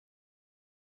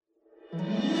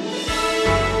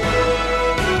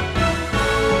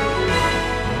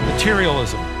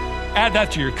Materialism. Add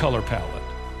that to your color palette.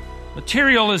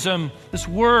 Materialism, this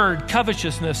word,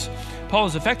 covetousness, Paul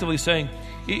is effectively saying,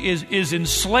 is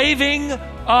enslaving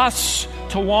us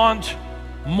to want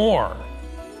more.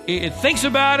 It thinks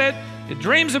about it, it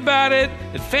dreams about it,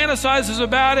 it fantasizes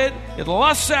about it, it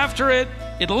lusts after it,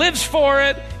 it lives for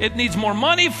it, it needs more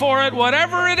money for it,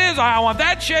 whatever it is. I want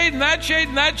that shade and that shade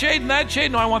and that shade and that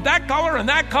shade. No, I want that color and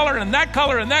that color and that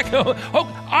color and that color.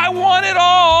 Oh, I want it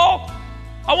all.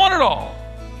 I want it all.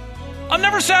 I'm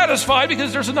never satisfied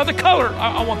because there's another color.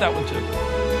 I want that one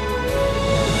too.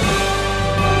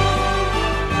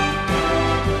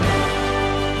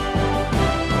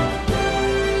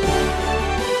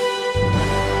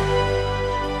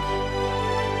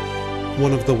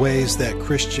 One of the ways that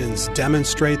Christians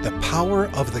demonstrate the power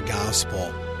of the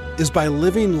gospel is by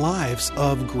living lives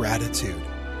of gratitude.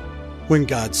 When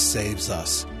God saves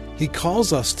us, He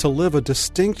calls us to live a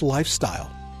distinct lifestyle.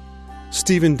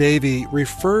 Stephen Davey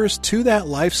refers to that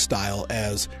lifestyle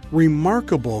as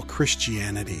remarkable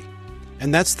Christianity,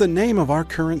 and that's the name of our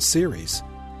current series.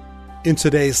 In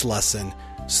today's lesson,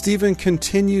 Stephen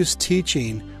continues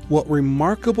teaching what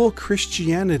remarkable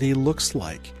Christianity looks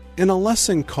like in a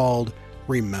lesson called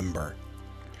Remember.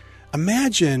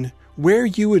 Imagine where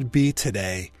you would be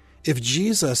today if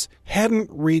Jesus hadn't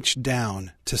reached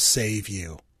down to save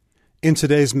you. In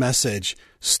today's message,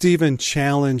 Stephen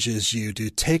challenges you to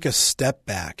take a step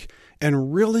back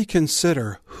and really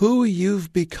consider who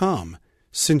you've become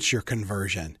since your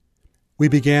conversion. We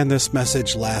began this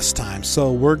message last time,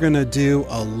 so we're going to do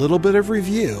a little bit of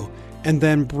review and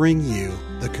then bring you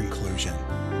the conclusion.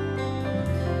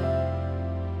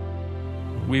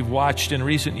 We've watched in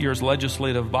recent years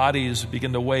legislative bodies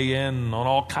begin to weigh in on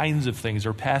all kinds of things.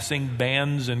 They're passing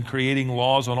bans and creating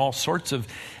laws on all sorts of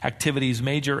activities,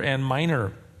 major and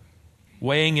minor,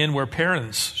 weighing in where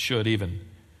parents should even.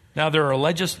 Now, there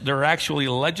are actually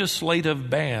legislative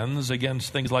bans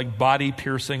against things like body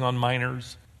piercing on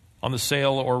minors, on the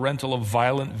sale or rental of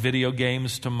violent video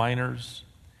games to minors,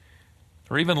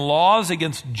 or even laws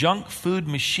against junk food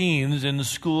machines in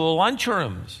school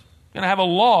lunchrooms. Going to have a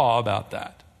law about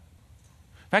that.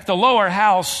 In fact, the lower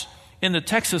house in the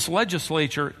Texas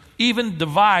legislature even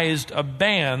devised a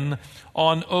ban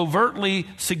on overtly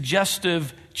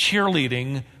suggestive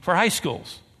cheerleading for high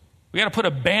schools. We got to put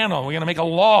a ban on it. We got to make a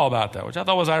law about that, which I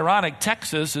thought was ironic.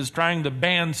 Texas is trying to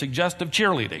ban suggestive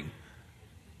cheerleading.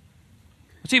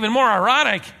 What's even more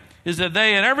ironic is that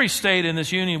they, in every state in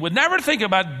this union, would never think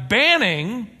about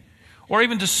banning or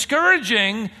even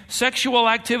discouraging sexual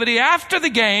activity after the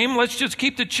game. Let's just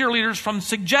keep the cheerleaders from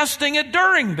suggesting it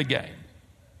during the game.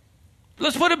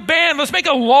 Let's put a ban. Let's make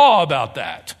a law about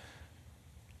that.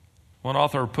 One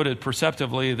author put it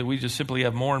perceptively that we just simply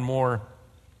have more and more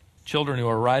children who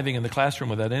are arriving in the classroom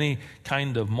without any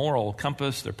kind of moral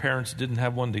compass. Their parents didn't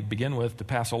have one to begin with to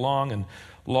pass along, and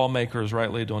lawmakers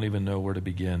rightly don't even know where to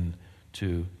begin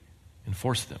to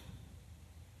enforce them.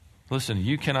 Listen,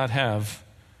 you cannot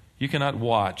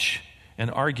watch an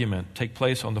argument take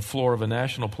place on the floor of a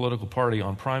national political party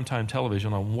on primetime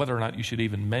television on whether or not you should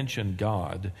even mention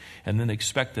God and then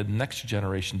expect the next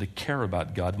generation to care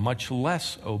about God, much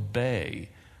less obey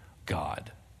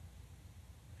God.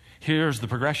 Here's the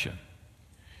progression.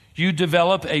 You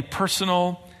develop a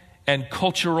personal and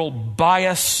cultural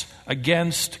bias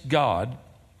against God,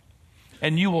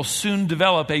 and you will soon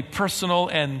develop a personal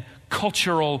and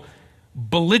cultural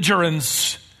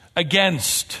belligerence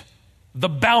against the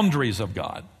boundaries of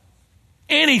God.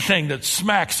 Anything that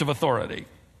smacks of authority.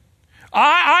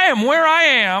 I am where I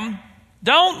am.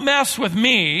 Don't mess with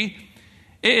me.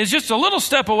 It's just a little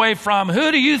step away from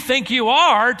who do you think you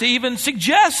are to even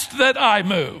suggest that I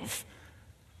move.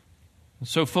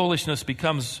 So foolishness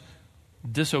becomes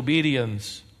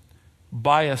disobedience.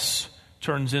 Bias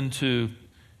turns into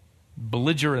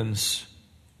belligerence,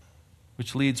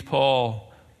 which leads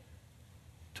Paul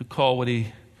to call what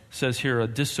he says here a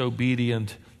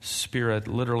disobedient spirit,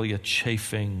 literally a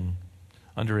chafing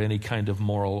under any kind of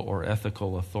moral or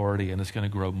ethical authority, and it's going to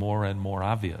grow more and more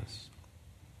obvious.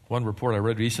 One report I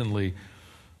read recently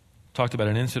talked about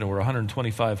an incident where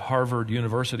 125 Harvard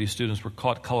University students were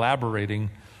caught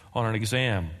collaborating on an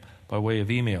exam by way of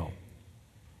email,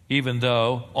 even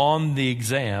though on the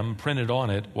exam, printed on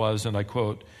it, was, and I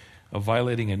quote,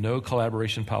 violating a no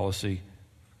collaboration policy.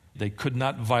 They could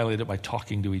not violate it by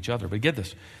talking to each other. But get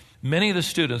this, many of the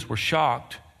students were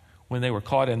shocked when they were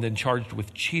caught and then charged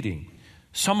with cheating.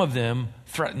 Some of them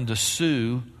threatened to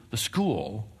sue the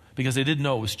school because they didn't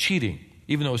know it was cheating,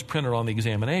 even though it was printed on the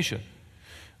examination.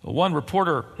 One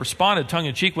reporter responded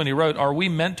tongue-in-cheek when he wrote, "Are we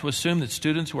meant to assume that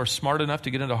students who are smart enough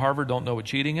to get into Harvard don't know what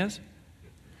cheating is?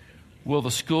 Will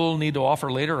the school need to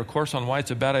offer later a course on why it's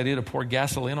a bad idea to pour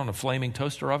gasoline on a flaming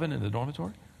toaster oven in the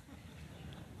dormitory?"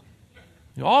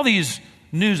 All these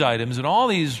news items and all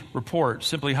these reports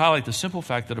simply highlight the simple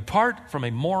fact that apart from a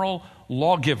moral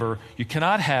lawgiver, you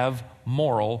cannot have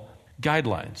moral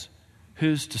guidelines.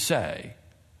 Who's to say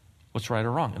what's right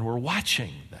or wrong? And we're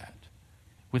watching that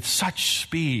with such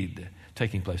speed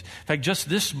taking place. In fact, just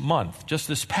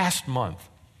this past month,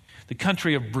 the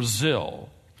country of Brazil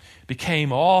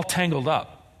became all tangled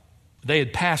up. They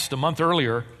had passed a month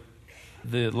earlier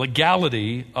the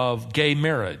legality of gay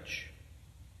marriage.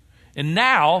 And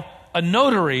now a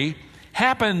notary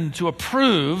happened to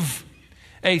approve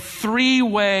a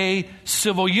 3-way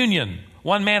civil union,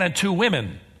 1 man and 2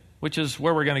 women, which is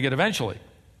where we're going to get eventually.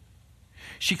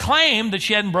 She claimed that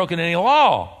she hadn't broken any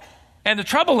law. And the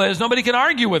trouble is, nobody can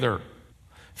argue with her.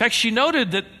 In fact, she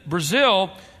noted that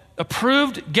Brazil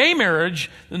approved gay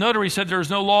marriage. The notary said there's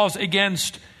no laws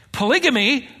against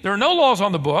polygamy. There are no laws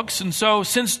on the books. And so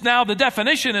since now the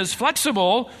definition is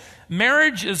flexible,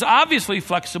 marriage is obviously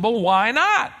flexible. Why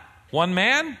not? 1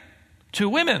 man, 2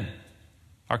 women.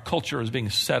 Our culture is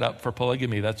being set up for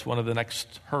polygamy. That's one of the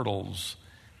next hurdles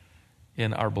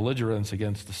in our belligerence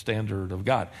against the standard of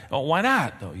God. Oh, why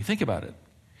not, though? You think about it.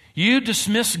 You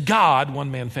dismiss God,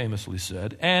 one man famously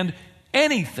said, and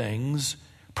anything's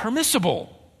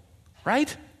permissible,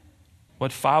 right?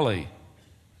 What folly.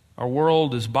 Our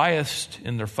world is biased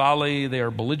in their folly. They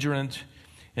are belligerent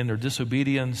in their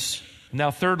disobedience.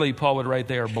 Now, thirdly, Paul would write,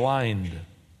 they are blind.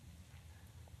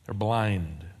 They're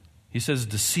blind. He says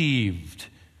deceived,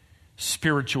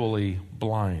 spiritually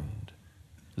blind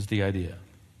is the idea.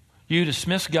 You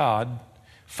dismiss God,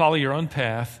 follow your own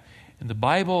path, and the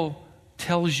Bible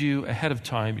tells you ahead of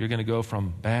time you're going to go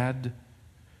from bad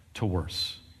to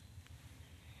worse.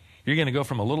 You're going to go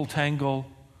from a little tangle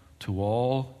to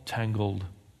all tangled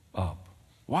up.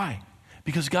 Why?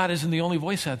 Because God isn't the only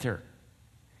voice out there.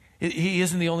 He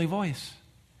isn't the only voice.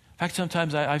 In fact,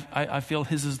 sometimes I feel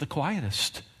His is the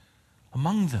quietest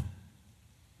among them.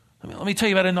 Let me tell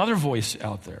you about another voice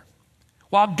out there.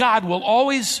 While God will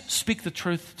always speak the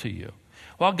truth to you,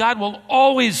 while God will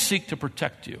always seek to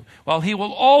protect you, while He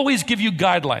will always give you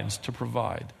guidelines to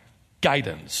provide,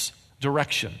 guidance,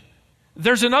 direction,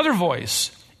 there's another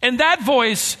voice. And that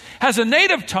voice has a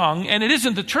native tongue, and it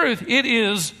isn't the truth. It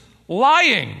is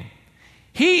lying.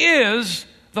 He is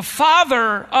the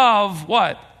father of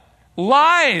what?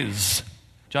 Lies.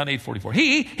 John 8:44.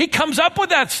 He comes up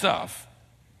with that stuff.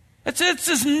 It's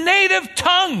his native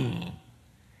tongue.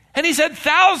 And He's had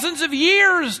thousands of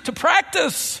years to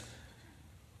practice.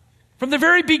 From the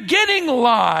very beginning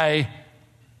lie,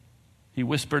 He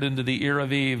whispered into the ear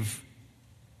of Eve.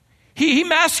 He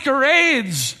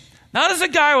masquerades not as a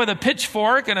guy with a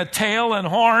pitchfork and a tail and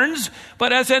horns,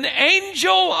 but as an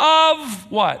angel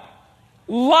of what?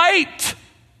 Light.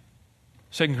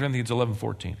 2 Corinthians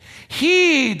 11:14.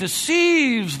 He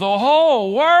deceives the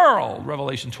whole world.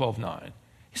 Revelation 12:9.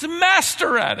 He's a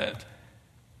master at it.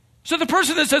 So the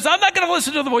person that says, I'm not going to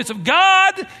listen to the voice of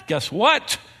God, guess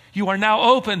what? You are now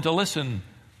open to listen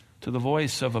to the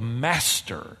voice of a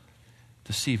master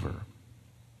deceiver.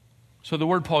 So the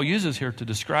word Paul uses here to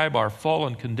describe our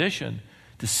fallen condition,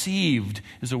 deceived,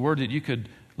 is a word that you could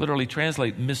literally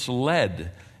translate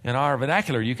misled. In our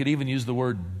vernacular, you could even use the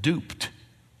word duped.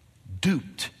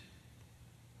 Duped.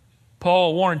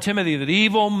 Paul warned Timothy that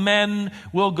evil men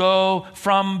will go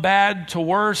from bad to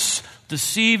worse,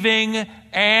 deceiving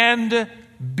and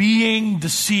being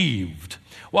deceived.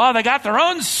 While they got their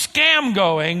own scam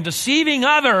going, deceiving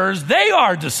others, they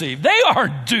are deceived. They are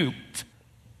duped.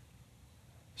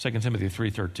 2 Timothy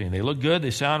 3:13. They look good.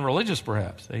 They sound religious,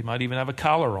 perhaps. They might even have a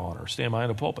collar on or stand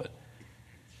behind a pulpit.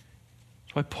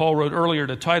 That's why Paul wrote earlier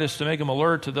to Titus to make him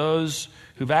alert to those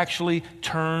who've actually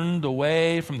turned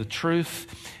away from the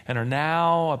truth and are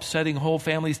now upsetting whole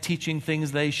families, teaching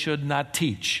things they should not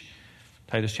teach.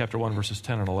 Titus chapter 1, verses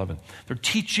 10 and 11. They're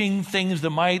teaching things that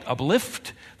might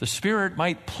uplift the spirit,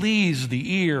 might please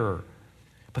the ear.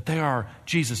 But they are,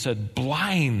 Jesus said,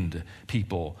 blind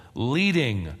people,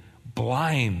 leading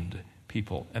blind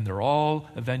people. And they're all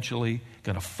eventually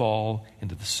going to fall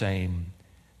into the same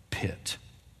pit.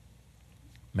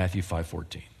 Matthew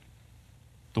 5:14.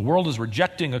 The world is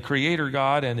rejecting a creator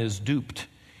God and is duped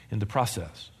in the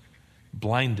process,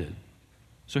 blinded.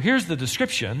 So here's the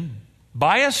description: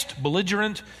 biased,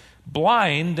 belligerent,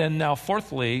 blind, and now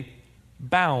fourthly,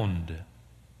 bound.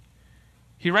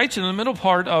 He writes in the middle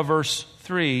part of verse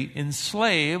 3,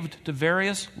 enslaved to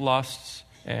various lusts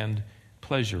and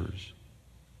pleasures.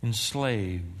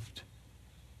 Enslaved.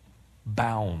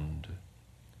 bound.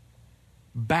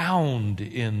 Bound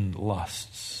in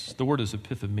lusts. The word is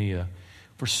epithemia,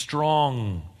 for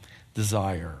strong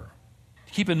desire.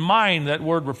 Keep in mind that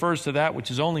word refers to that which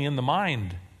is only in the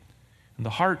mind and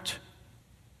the heart.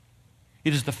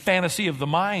 It is the fantasy of the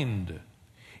mind.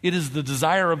 It is the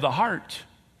desire of the heart.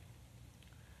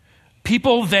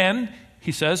 People then,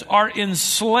 he says, are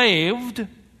enslaved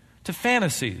to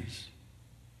fantasies.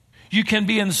 You can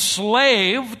be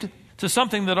enslaved to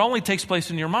something that only takes place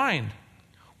in your mind,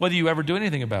 whether you ever do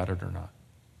anything about it or not.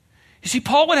 You see,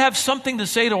 Paul would have something to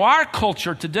say to our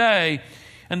culture today,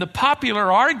 and the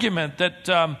popular argument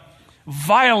that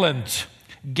violent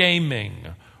gaming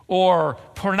or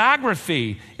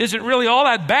pornography isn't really all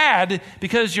that bad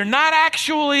because you're not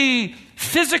actually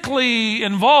physically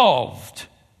involved.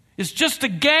 It's just a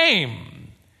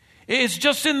game. It's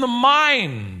just in the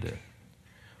mind.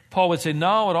 Paul would say,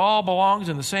 no, it all belongs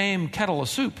in the same kettle of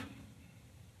soup.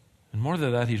 And more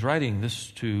than that, he's writing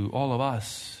this to all of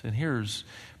us. And here's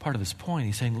part of his point.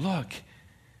 He's saying, look,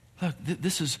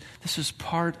 this is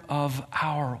part of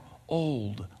our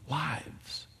old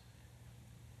lives.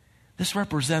 This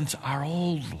represents our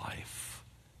old life,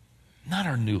 not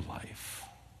our new life.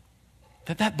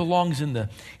 That belongs in the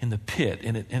pit,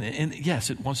 and yes,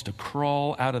 it wants to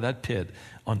crawl out of that pit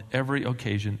on every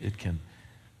occasion it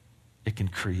can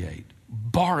create.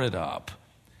 Bar it up.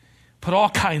 Put all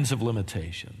kinds of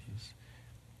limitations.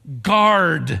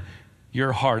 Guard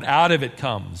your heart. Out of it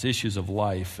comes issues of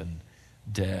life and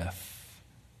death.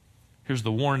 Here's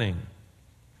the warning.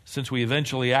 Since we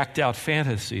eventually act out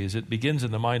fantasies, it begins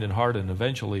in the mind and heart and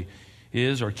eventually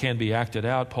is or can be acted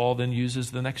out. Paul then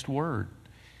uses the next word.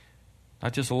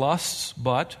 Not just lusts,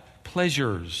 but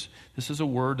pleasures. This is a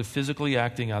word of physically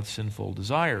acting out sinful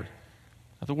desire.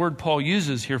 Now, the word Paul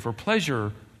uses here for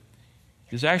pleasure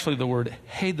is actually the word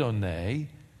hedone,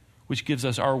 which gives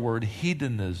us our word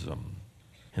hedonism.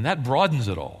 And that broadens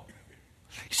it all.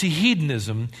 You see,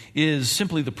 hedonism is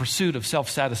simply the pursuit of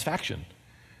self-satisfaction.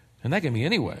 And that can be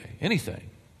anything,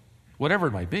 whatever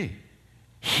it might be.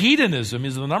 Hedonism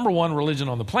is the number one religion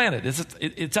on the planet.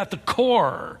 It's at the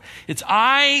core. It's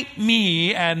I,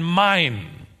 me, and mine.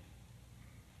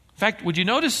 In fact, would you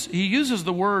notice he uses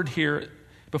the word here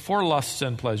before lusts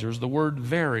and pleasures, the word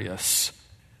various.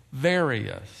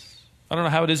 Various. I don't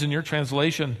know how it is in your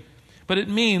translation, but it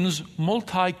means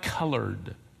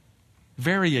multicolored,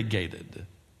 variegated,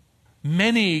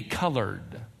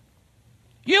 many-colored.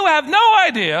 You have no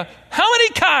idea how many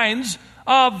kinds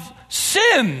of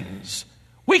sins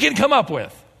we can come up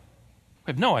with.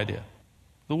 We have no idea.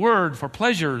 The word for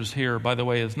pleasures here, by the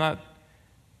way, is not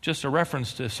just a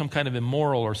reference to some kind of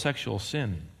immoral or sexual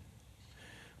sin.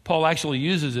 Paul actually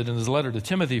uses it in his letter to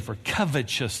Timothy for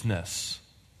covetousness.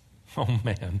 Oh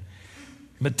man,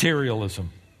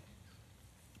 materialism.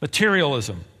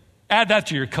 Materialism. Add that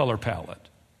to your color palette.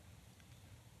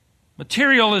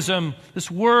 Materialism, this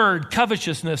word,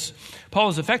 covetousness, Paul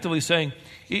is effectively saying,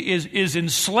 is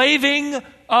enslaving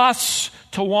us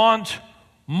to want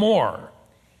more.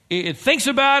 It thinks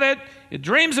about it, it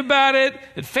dreams about it,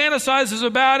 it fantasizes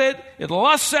about it, it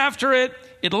lusts after it,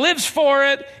 it lives for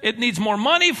it, it needs more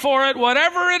money for it,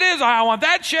 whatever it is. I want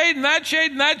that shade and that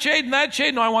shade and that shade and that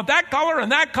shade. No, I want that color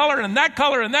and that color and that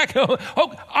color and that color.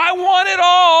 Oh, I want it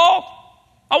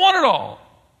all. I want it all.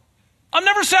 I'm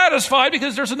never satisfied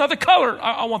because there's another color.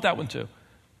 I want that one too.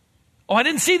 Oh, I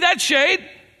didn't see that shade.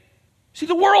 See,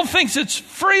 the world thinks it's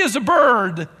free as a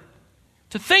bird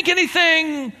to think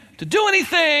anything, to do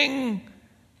anything,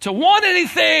 to want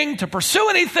anything, to pursue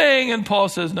anything. And Paul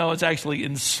says, no, it's actually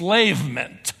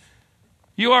enslavement.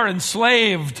 You are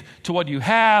enslaved to what you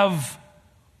have,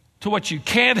 to what you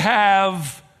can't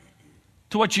have,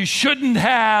 to what you shouldn't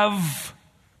have,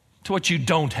 to what you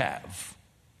don't have.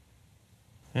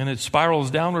 And it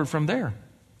spirals downward from there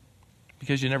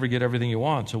because you never get everything you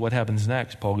want. So what happens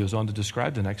next? Paul goes on to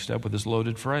describe the next step with this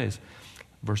loaded phrase.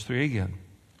 Verse 3 again.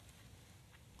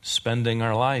 Spending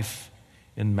our life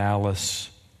in malice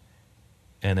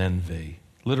and envy.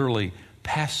 Literally,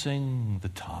 passing the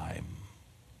time.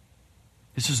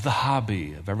 This is the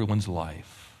hobby of everyone's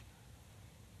life.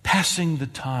 Passing the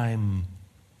time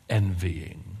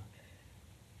envying.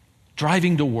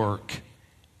 Driving to work,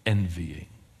 envying.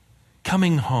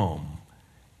 Coming home,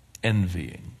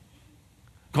 envying.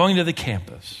 Going to the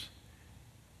campus,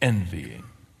 envying.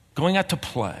 Going out to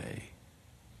play,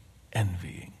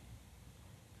 envying.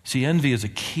 See, envy is a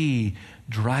key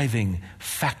driving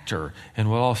factor in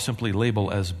what I'll simply label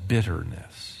as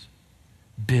bitterness.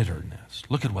 Bitterness.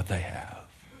 Look at what they have.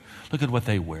 Look at what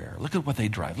they wear. Look at what they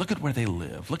drive. Look at where they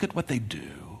live. Look at what they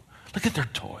do. Look at their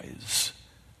toys.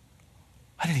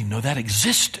 I didn't even know that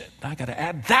existed. Now I got to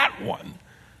add that one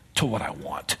to what I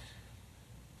want.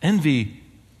 Envy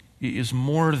is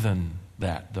more than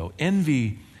that, though.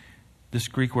 Envy, this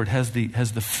Greek word, has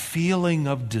the feeling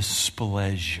of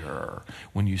displeasure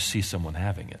when you see someone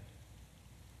having it.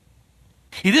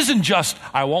 It isn't just,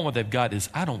 I want what they've got, it's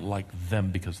I don't like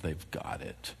them because they've got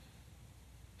it.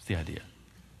 It's the idea.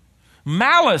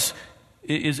 Malice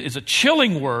is a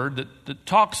chilling word that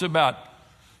talks about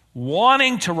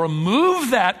wanting to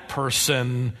remove that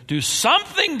person, do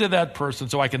something to that person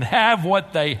so I can have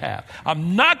what they have.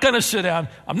 I'm not going to sit down.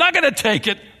 I'm not going to take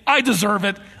it. I deserve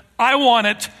it. I want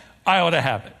it. I ought to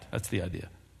have it. That's the idea.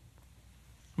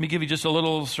 Let me give you just a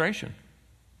little illustration.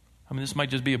 I mean, this might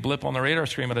just be a blip on the radar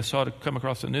screen, but I saw it come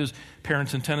across the news.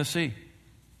 Parents in Tennessee,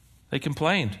 they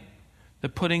complained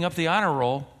that putting up the honor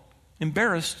roll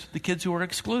embarrassed the kids who were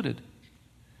excluded.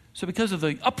 So because of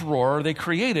the uproar they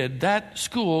created, that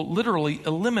school literally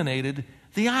eliminated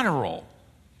the honor roll.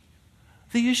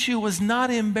 The issue was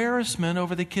not embarrassment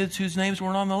over the kids whose names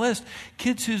weren't on the list.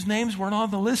 Kids whose names weren't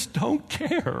on the list don't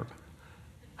care.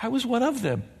 I was one of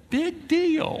them. Big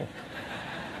deal.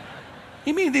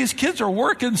 You mean these kids are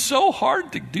working so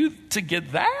hard to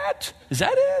get that? Is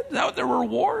that it? Is that their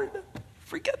reward?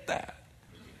 Forget that.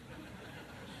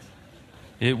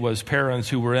 It was parents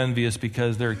who were envious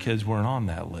because their kids weren't on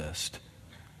that list.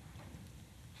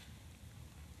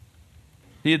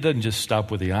 It doesn't just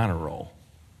stop with the honor roll.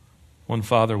 One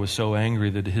father was so angry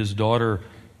that his daughter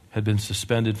had been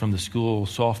suspended from the school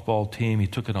softball team. He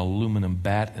took an aluminum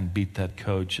bat and beat that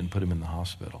coach and put him in the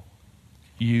hospital.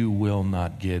 You will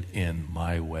not get in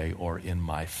my way or in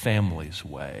my family's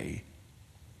way.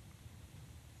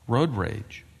 Road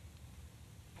rage.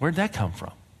 Where'd that come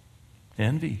from?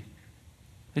 Envy.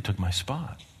 They took my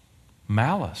spot.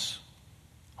 Malice.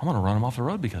 I want to run them off the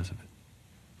road because of it.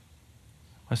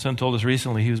 My son told us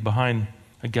recently he was behind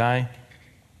a guy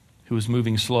who was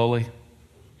moving slowly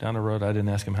down the road. I didn't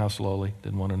ask him how slowly.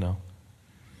 Didn't want to know.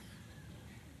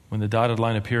 When the dotted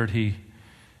line appeared, he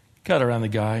got around the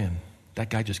guy, and that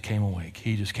guy just came awake.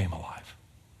 He just came alive.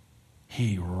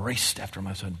 He raced after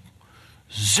my son,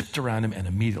 zipped around him, and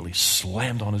immediately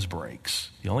slammed on his brakes.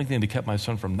 The only thing that kept my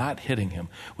son from not hitting him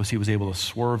was he was able to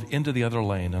swerve into the other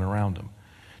lane and around him,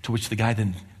 to which the guy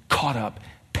then caught up,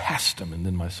 passed him, and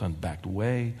then my son backed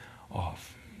way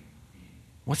off.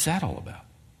 What's that all about?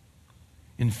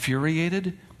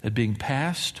 Infuriated at being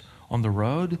passed on the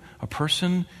road, a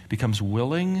person becomes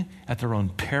willing at their own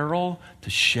peril to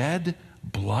shed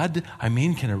blood. I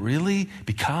mean, can it really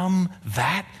become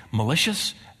that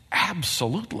malicious?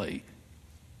 Absolutely.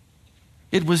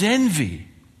 It was envy.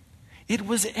 It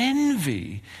was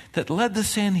envy that led the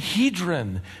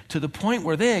Sanhedrin to the point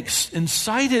where they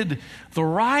incited the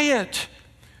riot,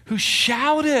 who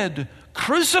shouted,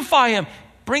 "Crucify him,"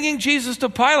 bringing Jesus to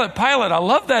Pilate. Pilate, I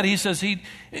love that. He says he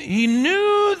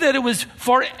knew that it was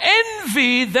for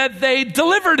envy that they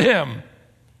delivered him.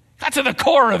 Got to the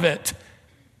core of it.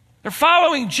 They're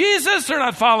following Jesus. They're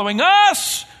not following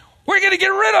us. We're going to get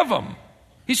rid of him.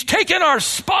 He's taken our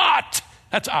spot.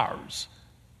 That's ours.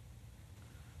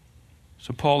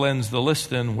 So Paul ends the list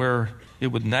then where it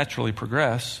would naturally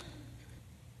progress.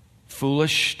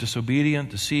 Foolish, disobedient,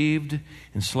 deceived,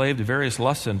 enslaved to various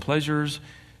lusts and pleasures,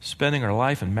 spending our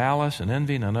life in malice and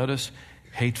envy. Now notice,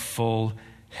 hateful,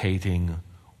 hating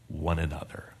one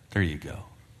another. There you go.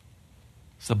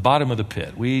 It's the bottom of the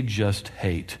pit. We just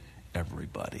hate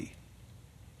everybody.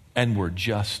 And we're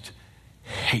just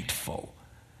hateful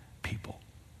people.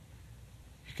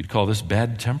 You could call this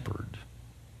bad-tempered.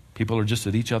 People are just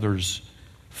at each other's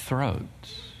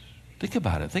throats. Think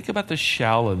about it. Think about the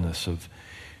shallowness of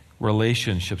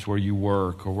relationships where you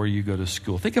work or where you go to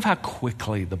school. Think of how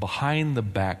quickly the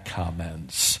behind-the-back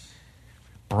comments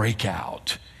break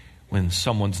out when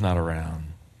someone's not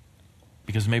around.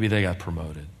 Because maybe they got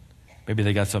promoted. Maybe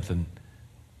they got something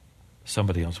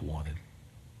somebody else wanted.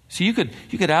 See, you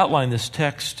could outline this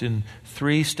text in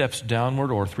 3 steps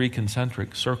downward or 3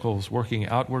 concentric circles working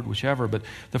outward, whichever. But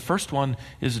the first one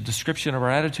is a description of our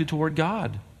attitude toward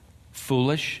God.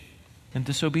 Foolish and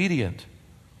disobedient,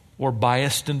 or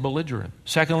biased and belligerent.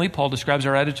 Secondly, Paul describes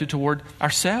our attitude toward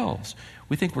ourselves.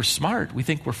 We think we're smart. We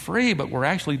think we're free, but we're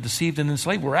actually deceived and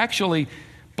enslaved. We're actually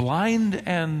blind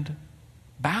and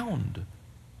bound.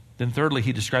 Then thirdly,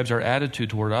 he describes our attitude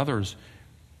toward others.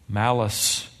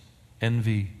 Malice,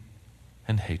 envy,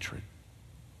 and hatred.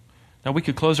 Now we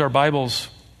could close our Bibles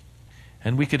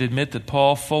and we could admit that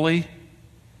Paul fully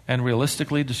and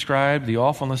realistically described the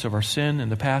awfulness of our sin in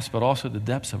the past, but also the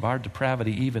depths of our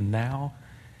depravity even now.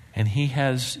 And he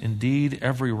has indeed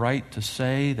every right to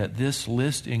say that this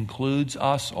list includes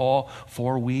us all,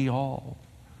 for we all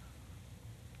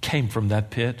came from that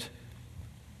pit,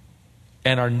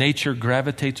 and our nature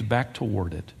gravitates back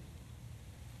toward it.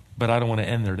 But I don't want to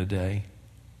end there today.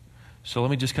 So let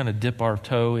me just kind of dip our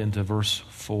toe into verse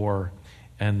 4,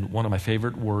 and one of my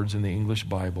favorite words in the English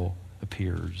Bible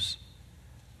appears.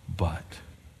 But.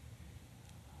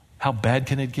 How bad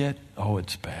can it get? Oh,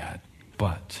 it's bad.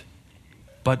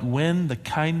 But when the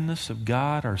kindness of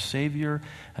God, our Savior,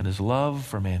 and His love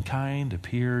for mankind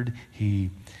appeared, He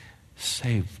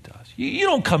saved us. You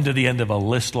don't come to the end of a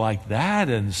list like that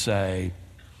and say,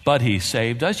 but He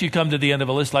saved us. You come to the end of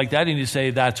a list like that and you say,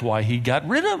 that's why He got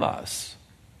rid of us.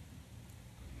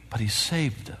 But He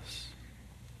saved us.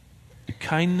 The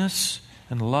kindness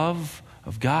and love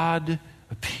of God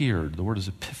appeared. The word is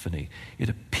epiphany. It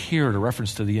appeared, a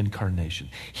reference to the incarnation.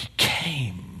 He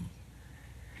came,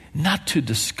 not to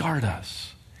discard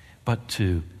us, but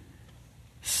to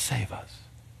save us.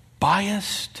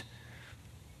 Biased,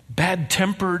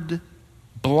 bad-tempered,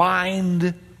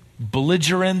 blind,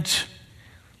 belligerent,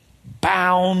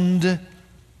 bound,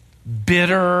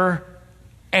 bitter,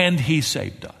 and He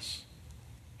saved us.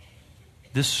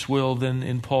 This will then,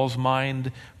 in Paul's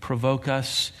mind, provoke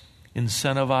us,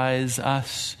 incentivize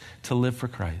us to live for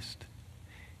Christ.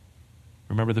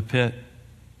 Remember the pit?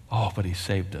 Oh, but He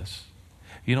saved us.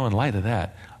 You know, in light of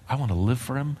that, I want to live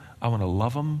for Him. I want to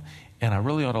love Him. And I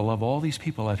really ought to love all these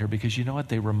people out here because you know what?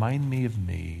 They remind me of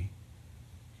me.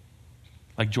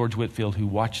 Like George Whitefield, who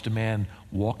watched a man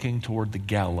walking toward the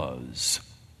gallows,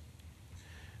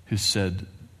 who said,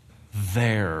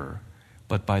 there,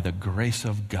 but by the grace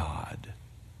of God,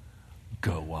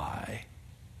 go I.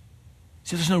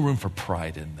 See, there's no room for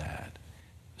pride in that.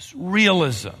 It's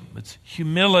realism. It's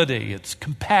humility. It's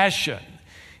compassion.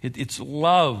 It's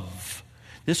love.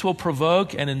 This will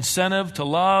provoke an incentive to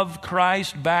love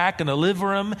Christ back and to live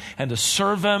for Him and to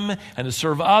serve Him and to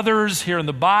serve others here in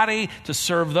the body, to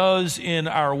serve those in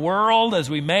our world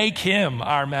as we make Him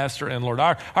our Master and Lord.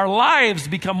 Our lives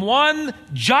become one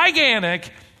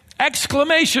gigantic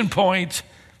exclamation point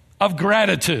of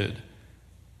gratitude.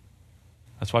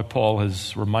 That's why Paul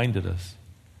has reminded us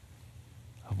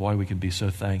of why we can be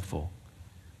so thankful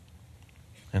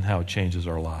and how it changes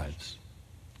our lives.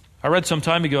 I read some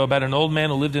time ago about an old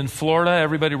man who lived in Florida.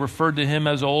 Everybody referred to him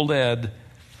as Old Ed.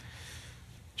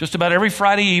 Just about every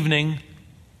Friday evening,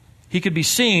 he could be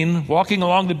seen walking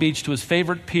along the beach to his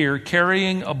favorite pier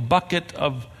carrying a bucket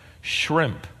of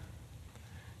shrimp. It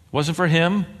wasn't for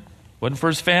him, wasn't for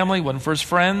his family, wasn't for his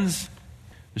friends.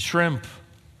 The shrimp,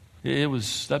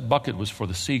 that bucket was for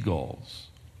the seagulls.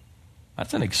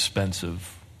 That's an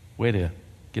expensive way to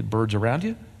get birds around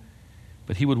you.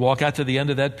 But he would walk out to the end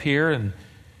of that pier, and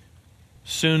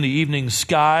soon the evening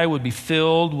sky would be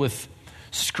filled with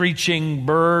screeching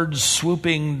birds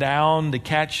swooping down to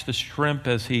catch the shrimp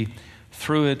as he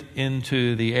threw it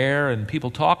into the air. And people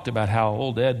talked about how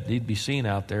Old Ed, he'd be seen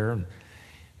out there, and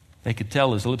they could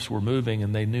tell his lips were moving,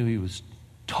 and they knew he was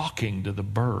talking to the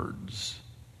birds.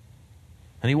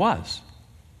 And he was.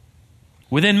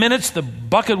 Within minutes, the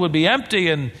bucket would be empty,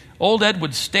 and Old Ed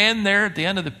would stand there at the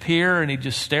end of the pier, and he'd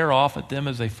just stare off at them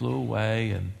as they flew away,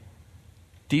 and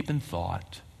deep in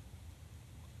thought.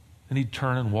 Then he'd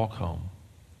turn and walk home.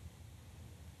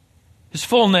 His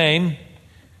full name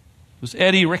was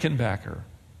Eddie Rickenbacker.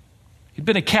 He'd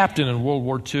been a captain in World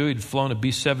War II. He'd flown a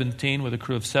B-17 with a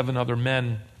crew of 7 other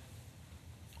men.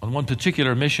 On one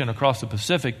particular mission across the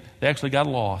Pacific, they actually got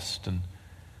lost, and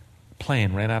the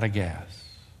plane ran out of gas.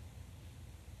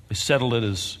 They settled it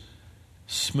as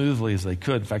smoothly as they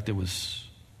could. In fact, it was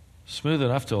smooth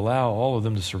enough to allow all of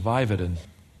them to survive it, and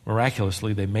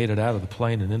miraculously, they made it out of the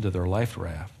plane and into their life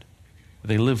raft.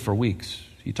 They lived for weeks.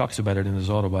 He talks about it in his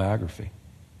autobiography.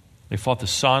 They fought the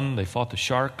sun, they fought the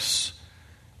sharks,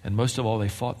 and most of all, they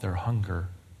fought their hunger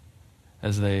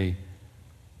as they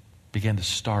began to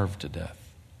starve to death.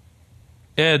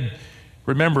 Ed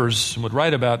remembers and would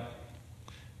write about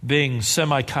being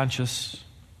semi-conscious,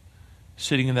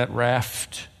 sitting in that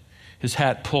raft, his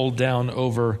hat pulled down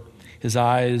over his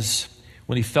eyes,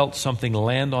 when he felt something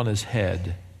land on his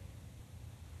head.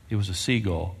 It was a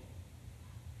seagull.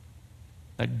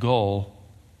 That gull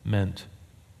meant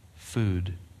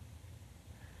food.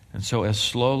 And so as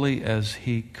slowly as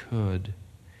he could,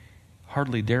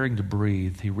 hardly daring to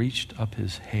breathe, he reached up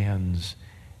his hands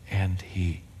and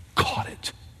he caught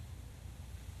it.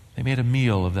 They made a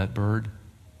meal of that bird,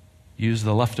 used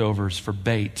the leftovers for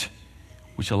bait,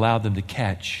 which allowed them to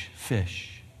catch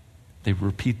fish. They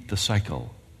repeat the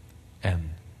cycle,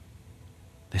 and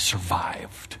they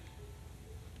survived.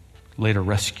 Later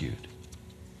rescued.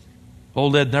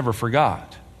 Old Ed never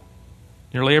forgot.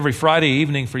 Nearly every Friday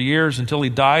evening for years until he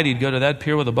died, he'd go to that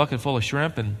pier with a bucket full of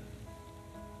shrimp, and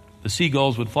The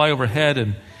seagulls would fly overhead,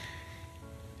 and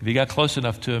if you got close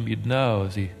enough to him, you'd know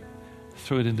as he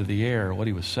threw it into the air, what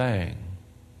he was saying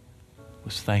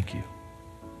was thank you.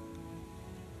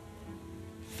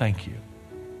 Thank you.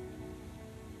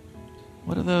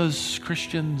 What are those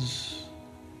Christians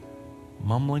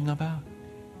mumbling about?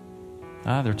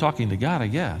 They're talking to God, I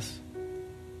guess.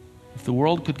 If the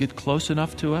world could get close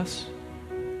enough to us,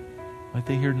 might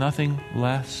they hear nothing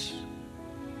less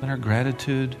than our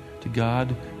gratitude to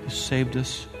God who saved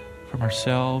us from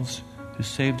ourselves, who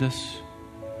saved us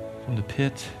from the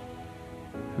pit,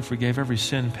 who forgave every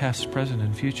sin, past, present,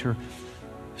 and future,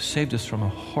 who saved us from a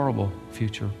horrible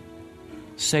future,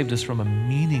 saved us from a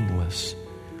meaningless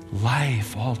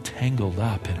life all tangled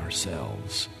up in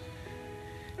ourselves.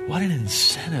 What an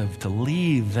incentive to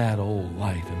leave that old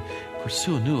life and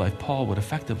pursue a new life. Paul would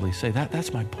effectively say,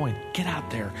 that's my point. Get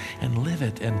out there and live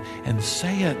it and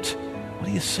say it. What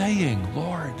are you saying?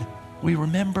 Lord, we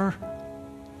remember.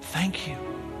 Thank you.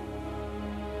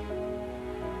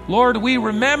 Lord, we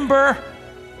remember.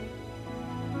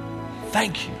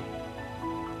 Thank you.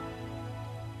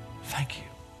 Thank you.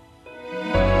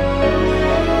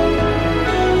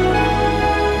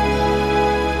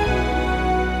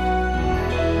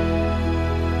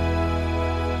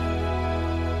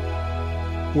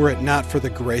 Were it not for the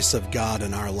grace of God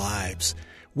in our lives,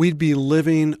 we'd be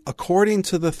living according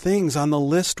to the things on the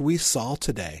list we saw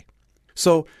today.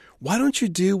 So why don't you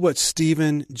do what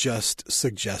Stephen just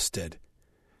suggested?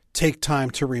 Take time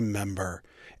to remember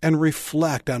and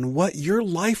reflect on what your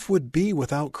life would be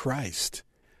without Christ.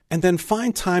 And then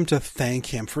find time to thank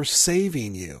Him for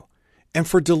saving you and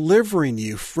for delivering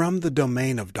you from the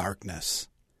domain of darkness.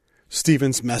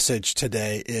 Stephen's message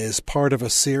today is part of a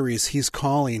series he's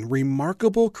calling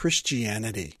Remarkable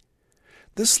Christianity.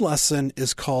 This lesson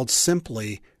is called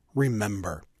simply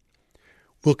Remember.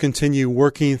 We'll continue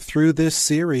working through this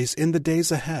series in the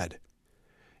days ahead.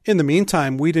 In the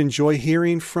meantime, we'd enjoy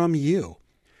hearing from you.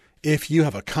 If you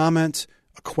have a comment,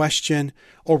 a question,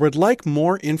 or would like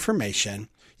more information,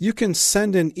 you can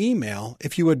send an email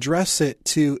if you address it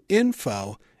to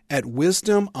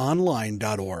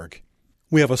info@wisdomonline.org.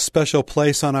 We have a special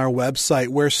place on our website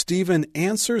where Stephen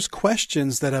answers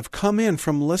questions that have come in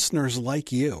from listeners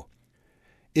like you.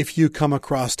 If you come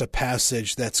across a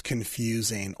passage that's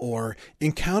confusing or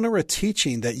encounter a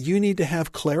teaching that you need to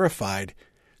have clarified,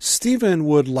 Stephen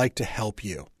would like to help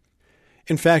you.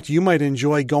 In fact, you might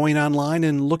enjoy going online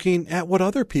and looking at what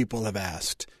other people have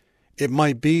asked. It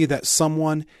might be that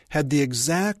someone had the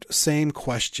exact same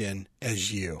question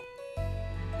as you.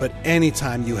 But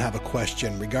anytime you have a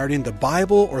question regarding the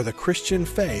Bible or the Christian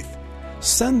faith,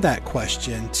 send that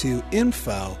question to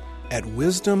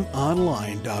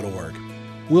info@wisdomonline.org.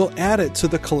 We'll add it to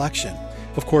the collection.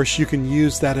 Of course, you can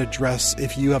use that address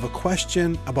if you have a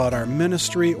question about our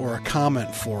ministry or a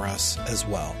comment for us as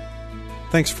well.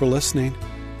 Thanks for listening.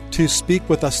 To speak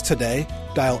with us today,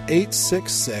 dial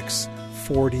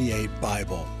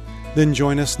 866-48-BIBLE. Then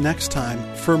join us next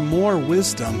time for more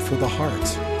wisdom for the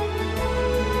heart.